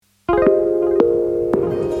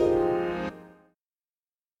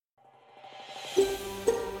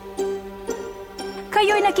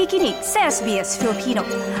nakikinig sa SBS Filipino.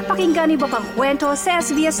 Pakinggan niyo pang kwento sa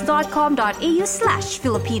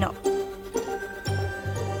sbs.com.au/Filipino.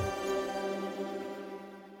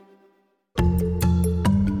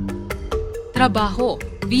 Trabaho,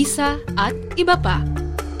 visa at iba pa.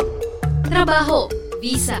 Trabaho,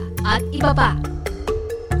 visa at iba pa.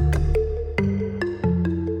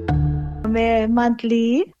 May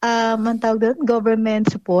monthly,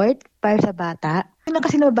 government support para sa bata. Yun lang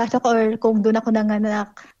kasi nababasa ko, or kung doon ako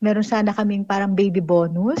nanganak, meron sana kaming parang baby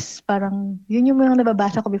bonus. Parang yun yung mga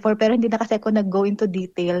nababasa ko before, pero hindi na kasi ako nag-go into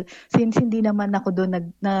detail since hindi naman ako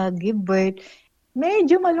doon nag-give birth.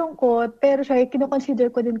 Medyo malungkot, pero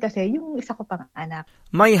kino-consider ko din kasi yung isa ko pang anak.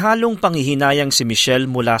 May halong panghihinayang si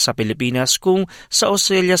Michelle mula sa Pilipinas kung sa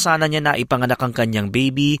Australia sana niya naipanganak ang kanyang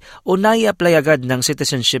baby o nai-apply agad ng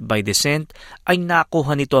citizenship by descent, ay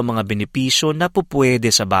nakuha nito ang mga benepisyo na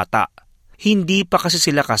pupwede sa bata. Hindi pa kasi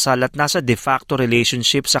sila kasal at nasa de facto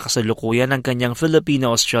relationship sa kasalukuyan ng kanyang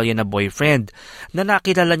Filipino-Australian na boyfriend na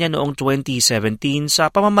nakilala niya noong 2017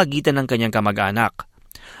 sa pamamagitan ng kanyang kamag-anak.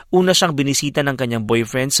 Una siyang binisita ng kanyang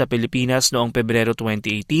boyfriend sa Pilipinas noong Pebrero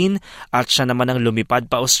 2018 at siya naman ang lumipad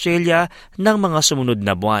pa Australia ng mga sumunod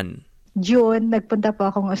na buwan. June, nagpunta po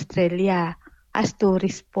akong Australia as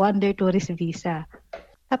tourist po, under tourist visa.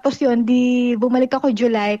 Tapos yun, bumalik ako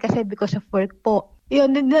July kasi because of work po.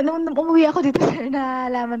 Yun, nung umuwi ako dito, sir,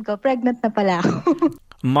 naalaman ko, pregnant na pala ako.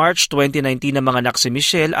 March 2019 na manganak si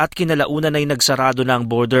Michelle at kinalaunan ay nagsarado na ang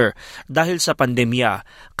border dahil sa pandemya,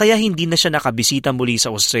 kaya hindi na siya nakabisita muli sa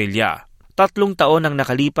Australia. 3 taon ang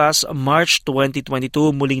nakalipas, March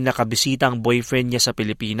 2022 muling nakabisita ang boyfriend niya sa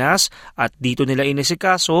Pilipinas at dito nila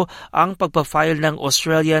inisikaso ang pagpa-file ng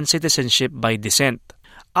Australian citizenship by descent.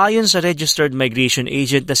 Ayon sa registered migration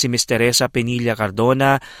agent na si Ms. Teresa Penilla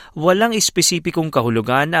Cardona, walang espesipikong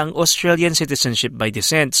kahulugan ang Australian citizenship by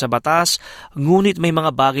descent sa batas, ngunit may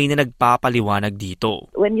mga bagay na nagpapaliwanag dito.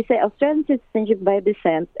 When you say Australian citizenship by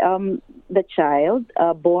descent, the child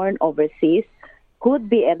born overseas could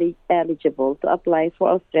be eligible to apply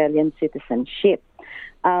for Australian citizenship.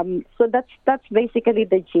 So that's basically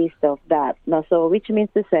the gist of that. No, so which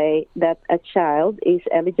means to say that a child is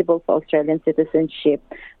eligible for Australian citizenship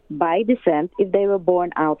by descent if they were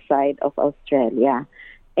born outside of Australia.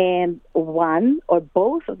 And one or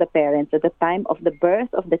both of the parents at the time of the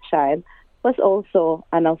birth of the child was also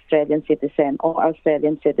an Australian citizen or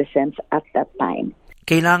Australian citizens at that time.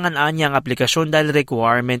 Kailangan anya ang aplikasyon dahil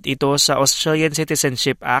requirement ito sa Australian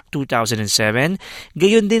Citizenship Act 2007,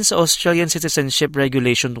 gayon din sa Australian Citizenship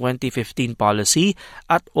Regulation 2015 Policy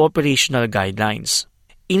at Operational Guidelines.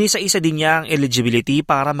 Inisa-isa din niya ang eligibility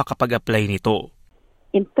para makapag-apply nito.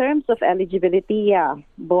 In terms of eligibility,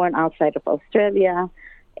 born outside of Australia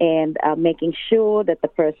and making sure that the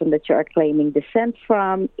person that you are claiming descent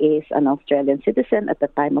from is an Australian citizen at the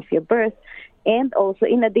time of your birth. And also,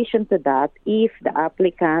 in addition to that, if the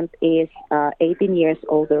applicant is 18 years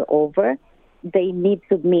old or over, they need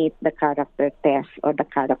to meet the character test or the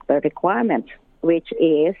character requirements, which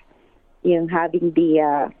is having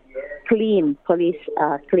the clean police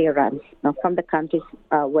clearance from the countries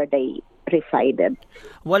where they resided.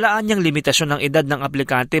 Walaan niyang limitasyon ng edad ng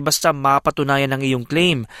aplikante basta mapatunayan ang iyong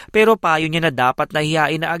claim, pero payo niya na dapat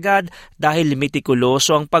nahihain na agad dahil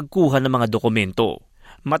mitikuloso ang pagkuha ng mga dokumento.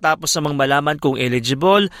 Matapos namang malaman kung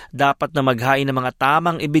eligible, dapat na maghain ng mga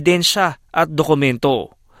tamang ebidensya at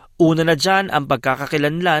dokumento. Una na dyan ang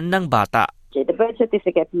pagkakakilanlan ng bata. The birth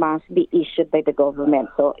certificate must be issued by the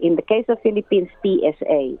government. So in the case of Philippines,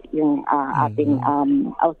 PSA, yung ating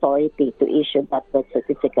authority to issue that birth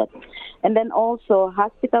certificate. And then also,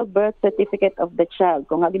 hospital birth certificate of the child.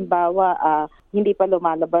 Kung halimbawa, hindi pa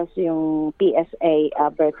lumalabas yung PSA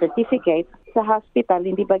birth certificate, sa hospital,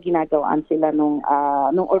 hindi ba ginagawaan sila nung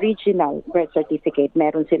original birth certificate?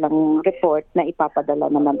 Meron silang report na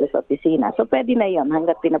ipapadala naman doon sa opisina. So pwede na yun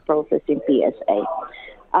hanggat pinaprocess yung PSA.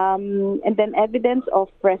 And then evidence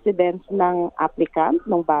of residence ng applicant,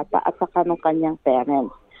 ng bata, at saka ng kanyang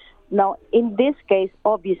parents. Now, in this case,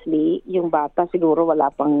 obviously, yung bata siguro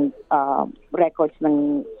wala pang records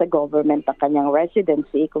sa government ng kanyang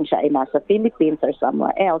residency kung siya ay nasa Philippines or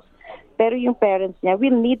somewhere else. Pero yung parents niya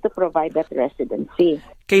will need to provide that residency.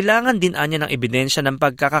 Kailangan din anya ng ebidensya ng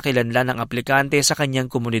pagkakakilanlan ng aplikante sa kanyang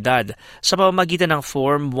komunidad sa pamamagitan ng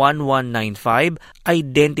Form 1195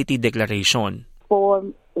 Identity Declaration.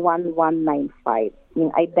 Form 1195,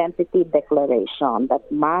 yung identity declaration that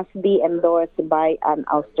must be endorsed by an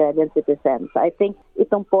Australian citizen. So I think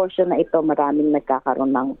itong portion na ito, maraming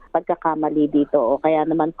nagkakaroon ng pagkakamali dito o kaya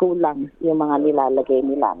naman kulang yung mga nilalagay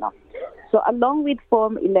nila. No? So along with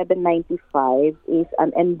Form 1195 is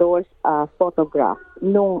an endorsed photograph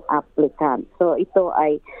nung applicant. So ito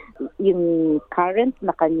ay yung current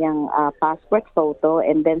na kanyang passport photo,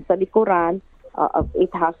 and then sa likuran, it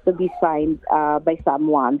has to be signed by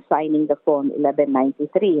someone signing the Form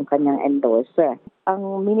 1193, yung kanyang endorser.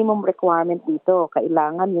 Ang minimum requirement dito,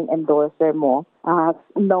 kailangan yung endorser mo has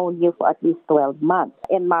known you for at least 12 months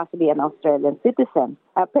and must be an Australian citizen.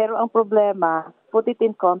 Pero ang problema, put it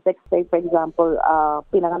in context, say for example,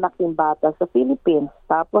 pinanganak yung bata sa Philippines,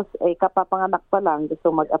 tapos kapapanganak pa lang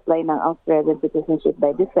gusto mag-apply ng Australian citizenship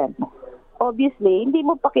by descent. Obviously, hindi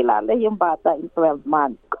mo pakilala yung bata in 12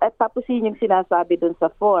 months. At tapos yun yung sinasabi dun sa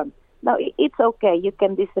form. Now, it's okay. You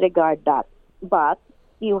can disregard that. But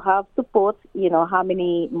you have to put, how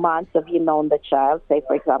many months have you known the child? Say,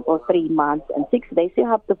 for example, 3 months and 6 days. You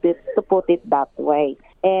have to put it that way.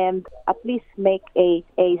 And at least make a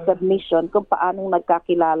submission kung paanong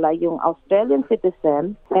nagkakilala yung Australian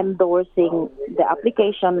citizen endorsing the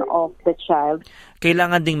application of the child.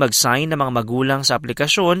 Kailangan ding mag-sign ng mga magulang sa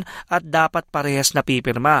aplikasyon at dapat parehas na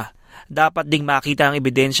pipirma. Dapat ding makita ang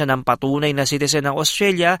ebidensya ng patunay na citizen ng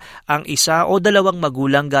Australia ang isa o dalawang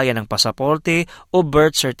magulang gaya ng pasaporte o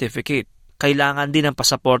birth certificate. Kailangan din ang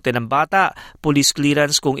pasaporte ng bata, police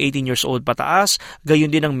clearance kung 18 years old pataas, gayon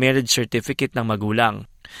din ang marriage certificate ng magulang.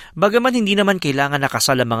 Bagaman hindi naman kailangan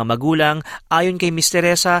nakasal ang mga magulang, ayon kay Ms.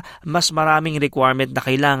 Teresa, mas maraming requirement na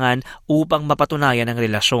kailangan upang mapatunayan ang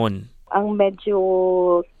relasyon. Ang medyo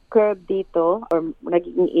curve dito or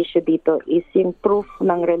naging issue dito is yung proof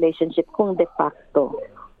ng relationship kung de facto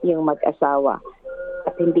yung mag-asawa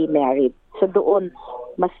at hindi married. So doon,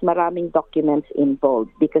 mas maraming documents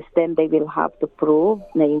involved because then they will have to prove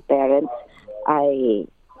na yung parents ay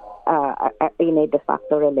in a de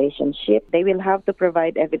facto relationship. They will have to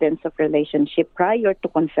provide evidence of relationship prior to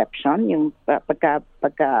conception, yung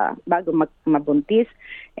bago mabuntis,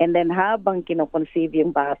 and then habang kinoconceive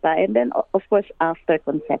yung bata, and then of course after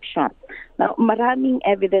conception. Now, maraming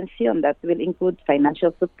evidence yun that will include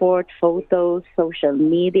financial support, photos, social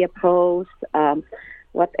media posts,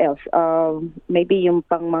 what else? Maybe yung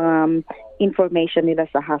pang mga information nila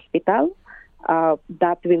sa hospital.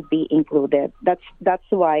 That will be included. That's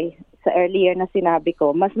why sa earlier na sinabi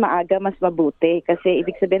ko, mas maaga, mas mabuti kasi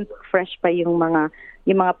ibig sabihin fresh pa yung mga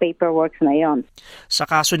paperworks na yon. Sa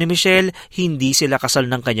kaso ni Michelle, hindi sila kasal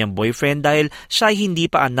ng kanyang boyfriend dahil siya ay hindi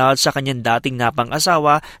pa annulled sa kanyang dating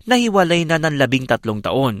napang-asawa na hiwalay na ng 13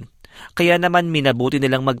 taon. Kaya naman minabuti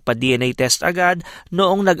nilang magpa-DNA test agad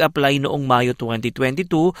noong nag-apply noong Mayo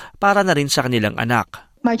 2022 para na rin sa kanilang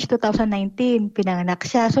anak. March 2019, pinanganak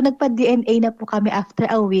siya. So nagpa-DNA na po kami after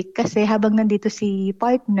a week kasi habang nandito si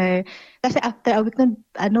partner, kasi after a week nun,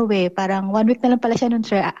 parang 1 week na lang pala siya nun,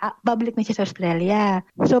 sir, babalik na siya sa Australia.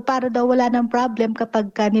 So para daw wala ng problem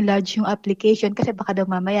kapag nilodge yung application kasi baka daw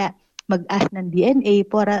mamaya mag-ask ng DNA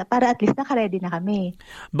para at least nakaready na kami.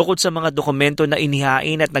 Bukod sa mga dokumento na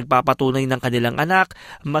inihain at nagpapatunay ng kanilang anak,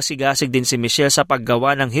 masigasig din si Michelle sa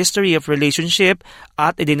paggawa ng history of relationship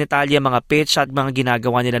at idinitalya mga pets at mga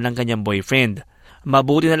ginagawa nila ng kanyang boyfriend.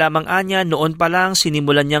 Mabuti na lamang anya, noon pa lang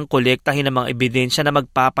sinimulan niyang kolektahin ang mga ebidensya na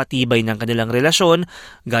magpapatibay ng kanilang relasyon,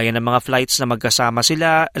 gaya ng mga flights na magkasama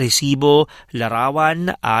sila, resibo,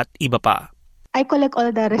 larawan at iba pa. I collect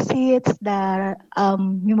all the receipts,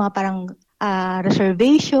 yung mga parang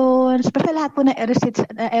reservations, basta lahat po ng receipts,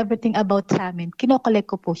 everything about sa amin. Kino-collect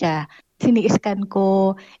ko po siya. Sini-scan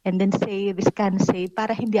ko and then scan, save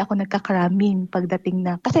para hindi ako nagkakaraming pagdating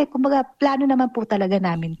na. Kasi kumbaga plano naman po talaga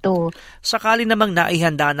namin to. Sakali namang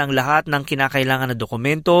naihanda ng lahat ng kinakailangan na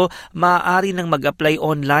dokumento, maaari nang mag-apply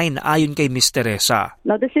online ayon kay Ms. Teresa.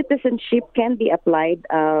 Now, the citizenship can be applied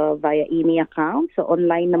via IMI account. So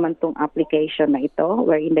online naman tong application na ito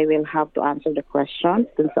wherein they will have to answer the questions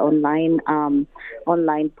dun sa online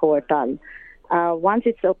portal. Once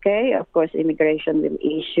it's okay, of course, immigration will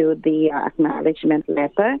issue the acknowledgement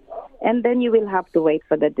letter, and then you will have to wait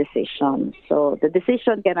for the decision. So the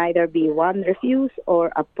decision can either be refuse or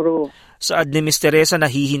approve. Sa ni Ms. Teresa,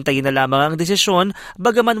 nahihintayin na lamang ang desisyon,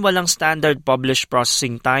 bagaman walang standard published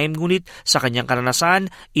processing time, ngunit sa kanyang karanasan,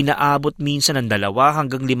 inaabot minsan ng 2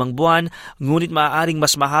 hanggang 5 buwan, ngunit maaaring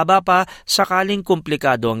mas mahaba pa sakaling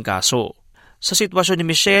komplikado ang kaso. Sa sitwasyon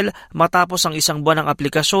ni Michelle, matapos ang 1 buwan ng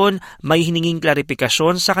aplikasyon, may hininging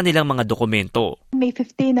klarifikasyon sa kanilang mga dokumento. May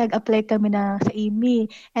 15, nag-apply kami na sa IMI.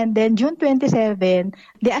 And then June 27,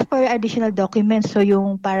 they asked for additional documents. So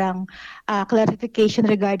yung parang clarification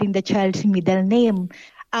regarding the child's middle name.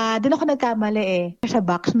 Doon ako nagkamali Sa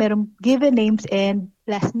box, merong given names and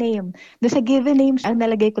last name. Doon sa given names, ang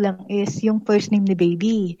nalagay ko lang is yung first name ni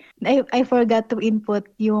baby. I forgot to input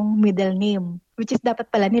yung middle name, which is dapat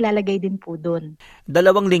pala nilalagay din po doon. 2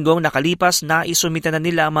 linggong nakalipas na isumita na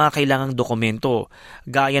nila ang mga kailangang dokumento,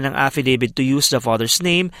 gaya ng affidavit to use the father's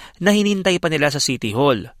name na hinintay pa nila sa City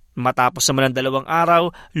Hall. Matapos naman ng 2 araw,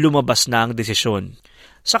 lumabas na ang desisyon.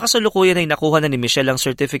 Sa kasalukuyan ay nakuha na ni Michelle ang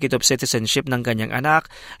Certificate of Citizenship ng kanyang anak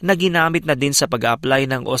na ginamit na din sa pag-apply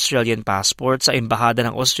ng Australian passport sa Embahada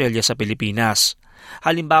ng Australia sa Pilipinas.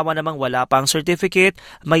 Halimbawa namang wala pa ang certificate,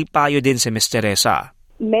 may payo din si Ms. Teresa.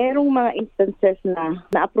 Merong mga instances na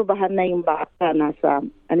naaprubahan na yung bata nasa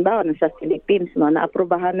Philippines,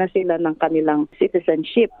 naaprubahan na sila ng kanilang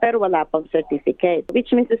citizenship pero wala pang certificate.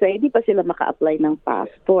 Which means to say, hindi pa sila maka-apply ng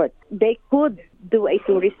passport. They could do a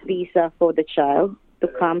tourist visa for the child to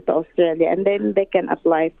come to Australia, and then they can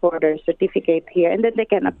apply for their certificate here, and then they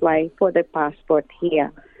can apply for their passport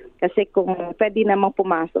here. Kasi kung pwede namang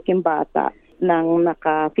pumasok yung bata ng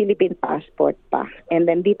naka-Philippine passport pa, and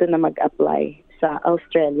then dito na mag-apply sa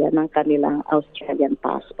Australia ng kanilang Australian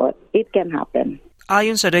passport, it can happen.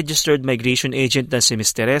 Ayon sa registered migration agent na si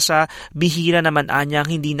Ms. Teresa, bihira naman anyang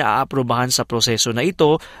hindi naaaprubahan sa proseso na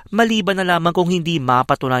ito, maliban na lamang kung hindi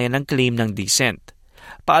mapatunayan ang claim ng decent.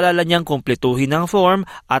 Paalala niyang kumpletuhin ang form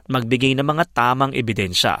at magbigay ng mga tamang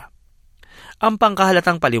ebidensya. Ang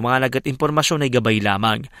pangkahalatang paliwanag at impormasyon ay gabay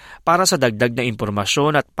lamang. Para sa dagdag na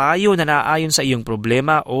impormasyon at payo na naayon sa iyong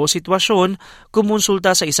problema o sitwasyon,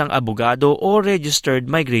 kumonsulta sa isang abogado o registered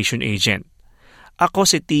migration agent. Ako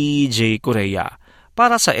si TJ Correa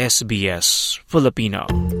para sa SBS Filipino.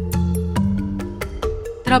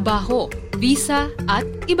 Trabaho, visa at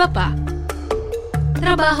iba pa.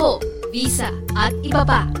 Trabaho, visa at iba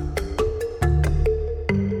pa.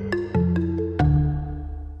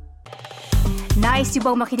 Nice yung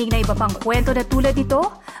bang makinig na iba pang kwento na tulad ito?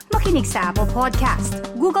 Makinig sa Apple Podcast,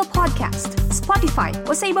 Google Podcast, Spotify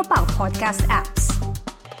o sa iba pang podcast apps.